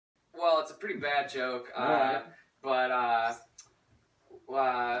it's a pretty bad joke. But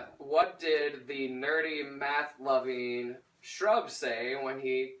what did the nerdy, math-loving shrub say when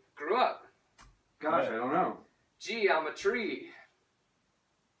he grew up? Gosh, I don't know. Gee, I'm a tree.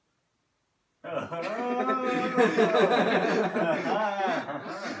 I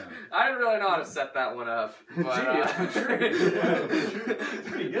didn't really know how to set that one up. But, Gee, I'm a tree.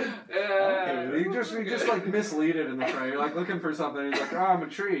 Pretty good. Okay. You just like mislead it in the front. You're like looking for something. He's like, oh, I'm a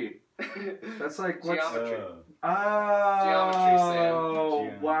tree. That's like what's Geometry. Geometry,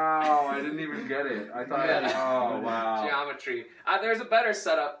 Sam. Wow, I didn't even get it. I thought, oh, wow. Geometry. There's a better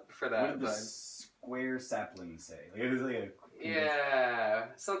setup for that. What did the square sapling say? Like, it was like a...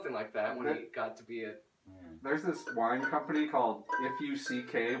 Yeah, something like that when he got to be a... There's this wine company called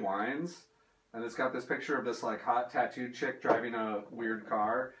If-U-C-K Wines, and it's got this picture of this like hot tattooed chick driving a weird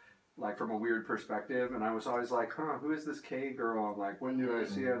car, like from a weird perspective, and I was always like, huh, who is this K girl? I'm like, when do I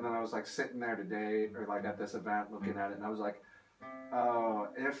see her? And then I was like sitting there today, or like at this event looking at it, and I was like, oh,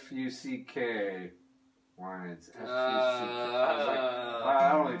 If-U-C-K Wines. F-U-C-K. I was like, wow,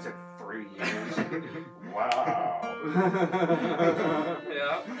 that only took 3 years. Wow.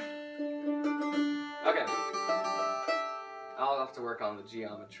 Yeah. Okay. I'll have to work on the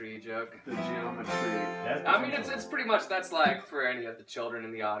geometry joke. The geometry. I mean, it's pretty much, that's like for any of the children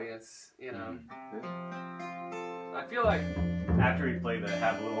in the audience, you know. I feel like... After we play the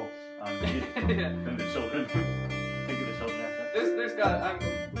Have a Little on and the children. Think of the children after that.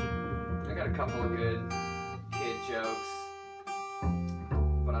 I got a couple of good kid jokes,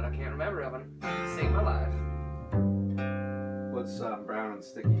 but I can't remember of them. Saved my life. What's brown and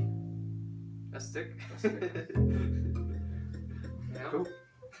sticky? A stick? A stick. Yeah. Cool.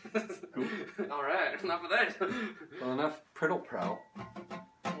 Cool. Alright, enough of that. Well, enough prittle prowl.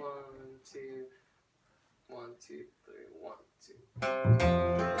 1, 2, 1, 2, 3, 1, 2.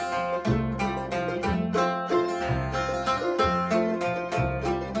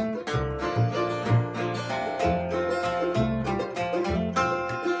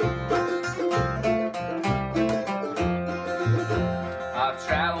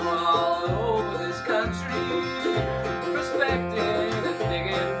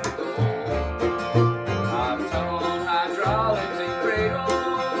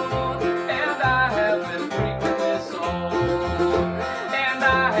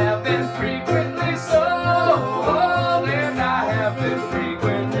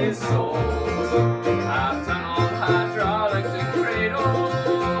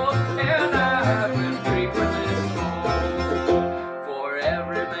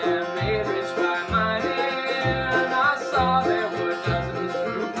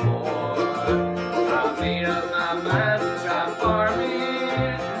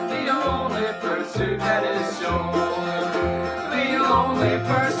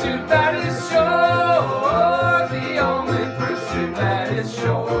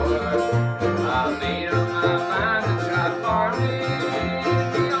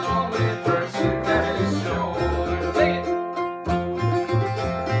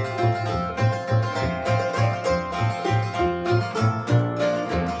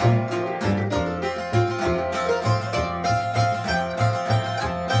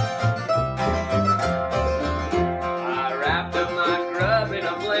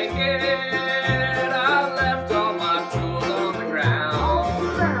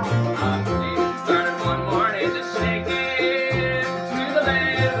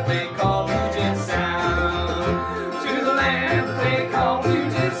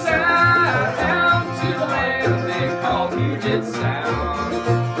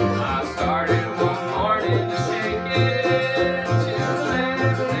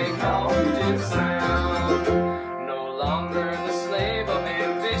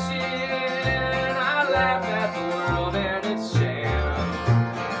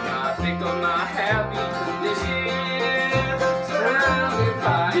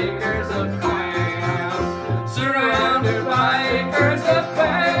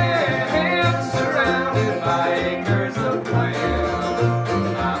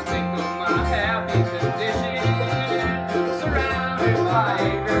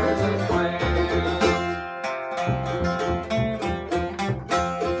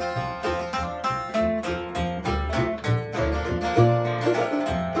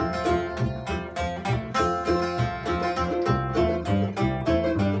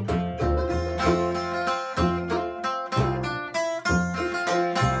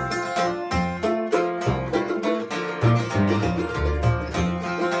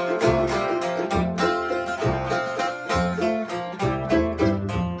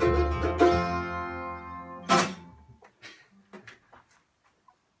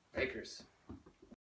 Bakers.